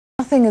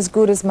Nothing as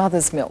good as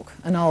mother's milk,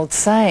 an old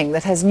saying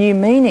that has new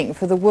meaning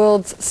for the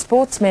world's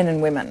sportsmen and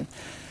women.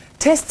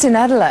 Tests in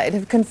Adelaide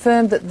have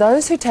confirmed that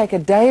those who take a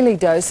daily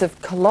dose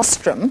of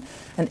colostrum,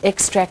 an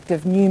extract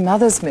of new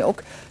mother's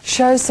milk,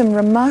 show some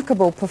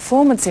remarkable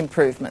performance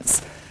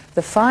improvements.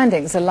 The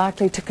findings are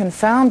likely to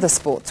confound the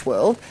sports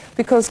world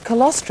because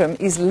colostrum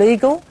is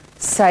legal,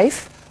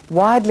 safe,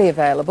 widely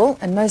available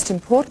and, most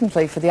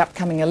importantly for the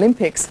upcoming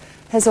Olympics,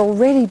 has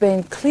already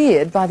been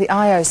cleared by the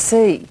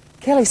IOC.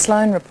 Kelly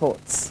Sloan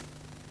reports.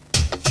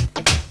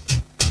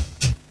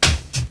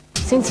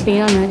 Since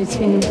being on it, it's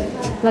been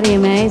bloody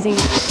amazing.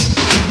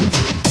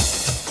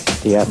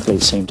 The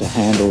athletes seem to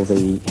handle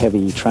the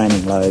heavy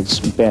training loads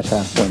better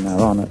when they're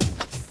on it.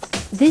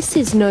 This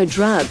is no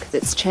drug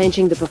that's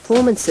changing the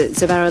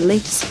performances of our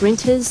elite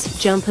sprinters,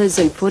 jumpers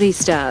and footy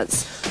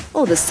stars.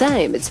 All the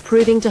same, it's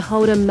proving to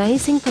hold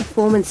amazing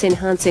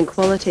performance-enhancing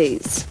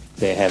qualities.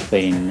 There have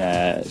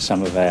been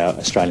some of our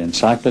Australian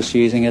cyclists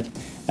using it.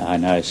 I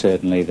know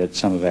certainly that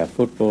some of our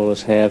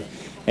footballers have,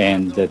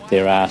 and that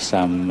there are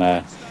some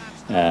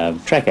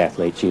track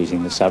athletes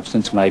using the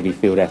substance, maybe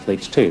field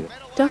athletes too.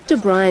 Dr.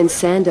 Brian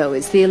Sando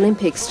is the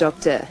Olympics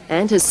doctor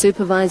and has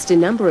supervised a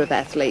number of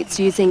athletes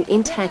using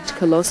intact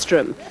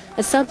colostrum,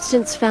 a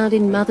substance found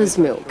in mother's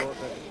milk.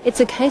 It's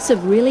a case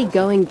of really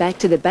going back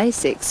to the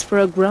basics for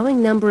a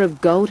growing number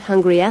of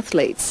gold-hungry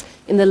athletes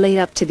in the lead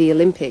up to the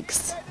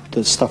Olympics.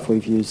 The stuff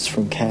we've used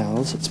from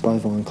cows, it's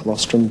bovine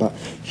colostrum, but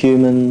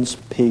humans,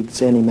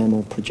 pigs, any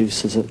mammal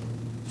produces it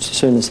as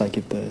soon as they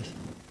give birth.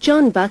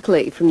 John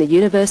Buckley from the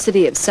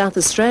University of South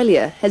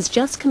Australia has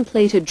just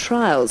completed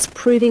trials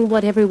proving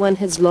what everyone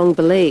has long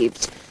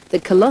believed,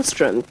 that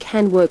colostrum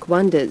can work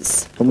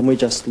wonders. And we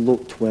just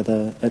looked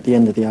whether, at the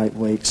end of the 8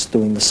 weeks,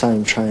 doing the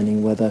same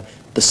training, whether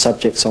the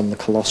subjects on the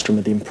colostrum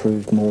had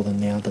improved more than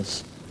the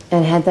others.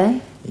 And had they?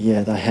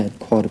 Yeah, they had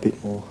quite a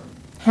bit more.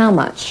 How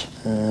much?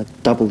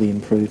 Double the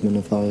improvement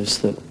of those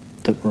that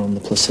were on the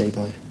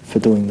placebo for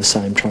doing the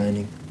same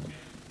training.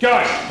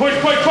 Guys, push.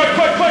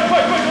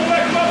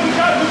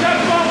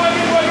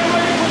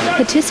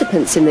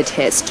 Participants in the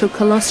test took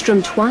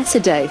colostrum twice a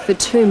day for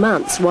 2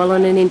 months while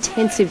on an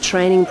intensive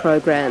training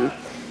program.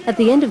 At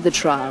the end of the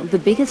trial, the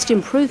biggest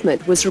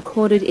improvement was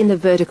recorded in the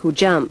vertical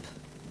jump.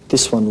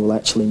 This one will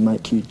actually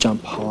make you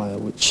jump higher,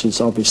 which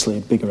is obviously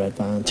a bigger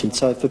advantage.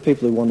 So for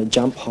people who want to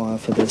jump higher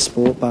for their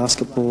sport,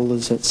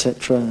 basketballers,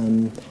 etc.,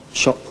 and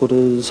shot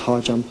putters, high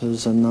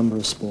jumpers, a number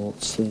of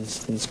sports,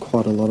 there's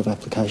quite a lot of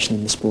application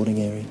in the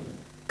sporting area.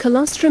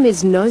 Colostrum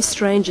is no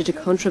stranger to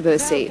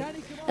controversy.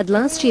 At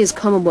last year's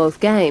Commonwealth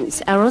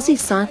Games, our Aussie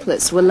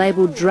cyclists were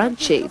labelled drug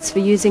cheats for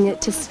using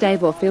it to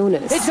stave off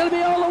illness.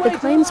 The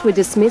claims were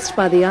dismissed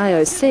by the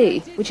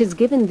IOC, which has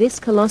given this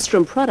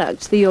colostrum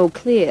product the all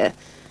clear.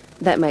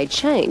 That may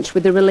change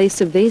with the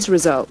release of these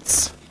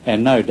results.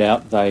 And no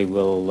doubt they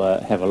will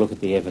have a look at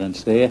the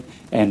evidence there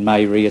and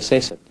may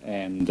reassess it,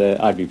 and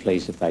I'd be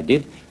pleased if they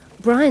did.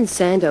 Brian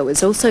Sando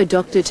is also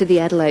doctor to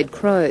the Adelaide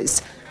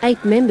Crows.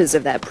 8 members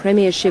of that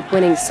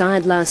premiership-winning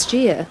side last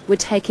year were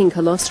taking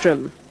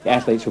colostrum.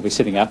 Athletes will be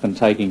sitting up and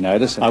taking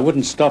notice. I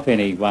wouldn't stop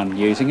anyone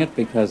using it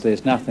because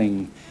there's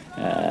nothing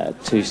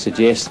to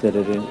suggest that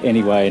it in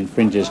any way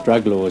infringes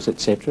drug laws,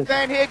 etc.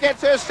 Van Heer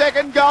gets her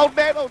second gold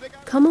medal.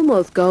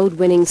 Commonwealth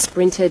gold-winning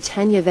sprinter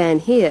Tanya Van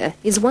Heer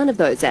is one of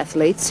those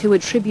athletes who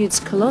attributes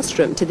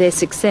colostrum to their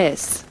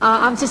success.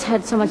 I've just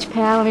had so much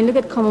power. I mean, look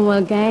at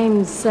Commonwealth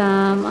Games.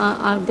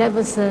 That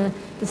was the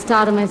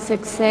start of my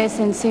success,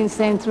 and since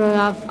then through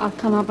I've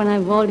come up and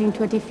I've evolved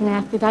into a different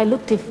athlete. I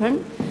look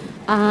different,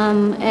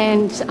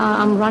 and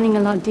I'm running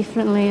a lot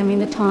differently. I mean,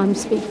 the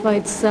times speak for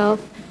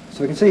itself. So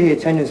we can see here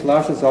Tanya's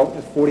last result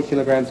is 40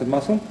 kilograms of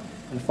muscle,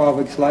 and 5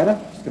 weeks later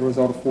she's got a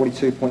result of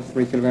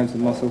 42.3 kilograms of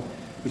muscle,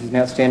 which is an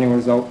outstanding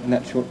result in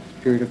that short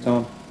period of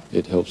time.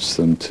 It helps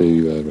them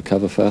to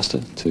recover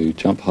faster, to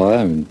jump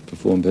higher and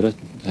perform better,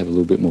 have a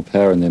little bit more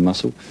power in their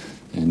muscle,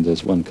 and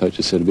as one coach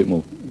has said, a bit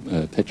more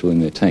petrol in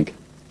their tank.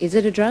 Is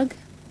it a drug?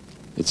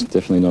 It's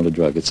definitely not a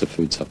drug, it's a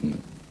food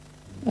supplement.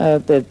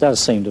 There does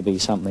seem to be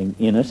something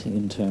in it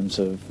in terms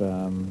of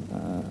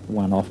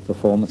one-off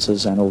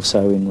performances and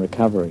also in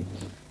recovery.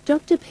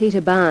 Dr.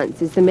 Peter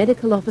Barnes is the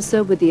medical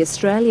officer with the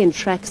Australian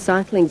track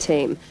cycling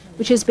team,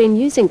 which has been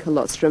using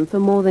colostrum for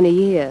more than a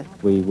year.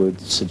 We would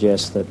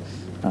suggest that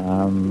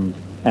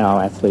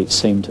our athletes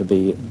seem to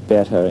be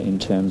better in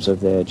terms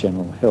of their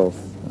general health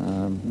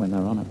when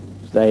they're on it.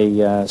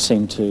 They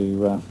seem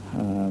to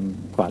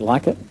quite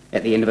like it.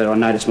 At the end of it, I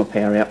noticed my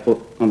power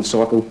output on the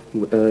cycle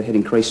had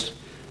increased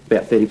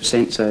about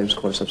 30%, so it was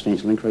quite a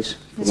substantial increase.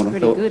 That's pretty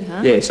good,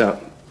 huh? Yeah,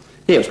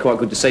 it was quite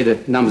good to see the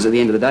numbers at the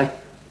end of the day.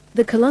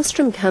 The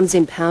colostrum comes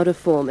in powder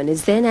form and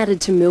is then added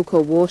to milk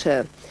or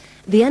water.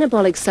 The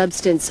anabolic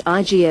substance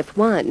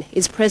IGF-1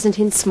 is present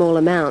in small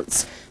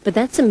amounts, but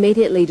that's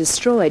immediately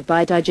destroyed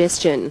by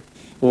digestion.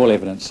 All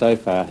evidence so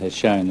far has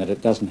shown that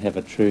it doesn't have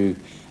a true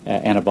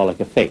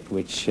anabolic effect,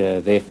 which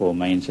therefore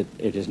means that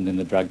it isn't in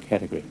the drug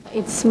category.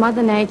 It's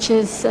Mother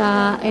Nature's,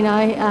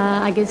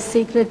 I guess,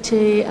 secret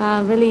to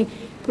really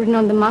putting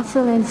on the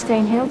muscle and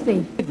staying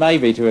healthy. It may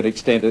be to an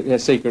extent a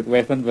secret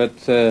weapon,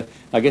 but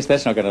I guess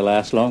that's not going to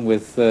last long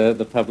with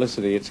the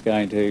publicity it's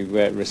going to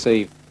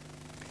receive.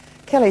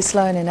 Kelly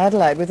Sloan in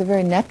Adelaide with a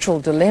very natural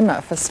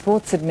dilemma for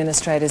sports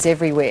administrators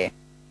everywhere.